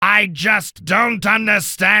I just don't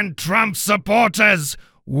understand Trump supporters.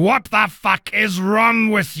 What the fuck is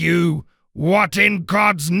wrong with you? What in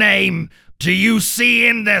God's name do you see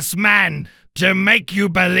in this man to make you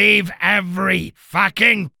believe every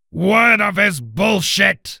fucking word of his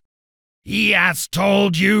bullshit? He has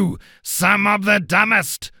told you some of the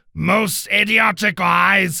dumbest, most idiotic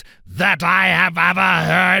lies that I have ever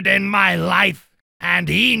heard in my life, and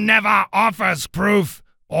he never offers proof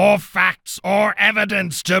or facts or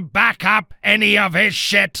evidence to back up any of his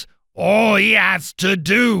shit. All he has to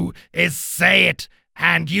do is say it,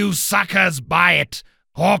 and you suckers buy it.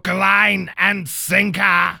 Hook, line, and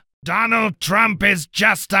sinker. Donald Trump is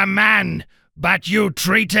just a man, but you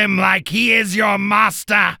treat him like he is your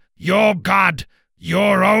master, your God,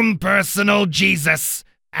 your own personal Jesus.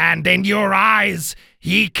 And in your eyes,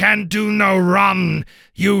 he can do no wrong.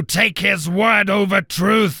 You take his word over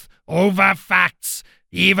truth, over facts,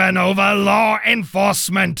 even over law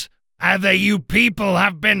enforcement. Either you people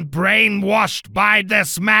have been brainwashed by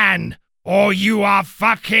this man, or you are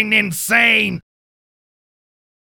fucking insane.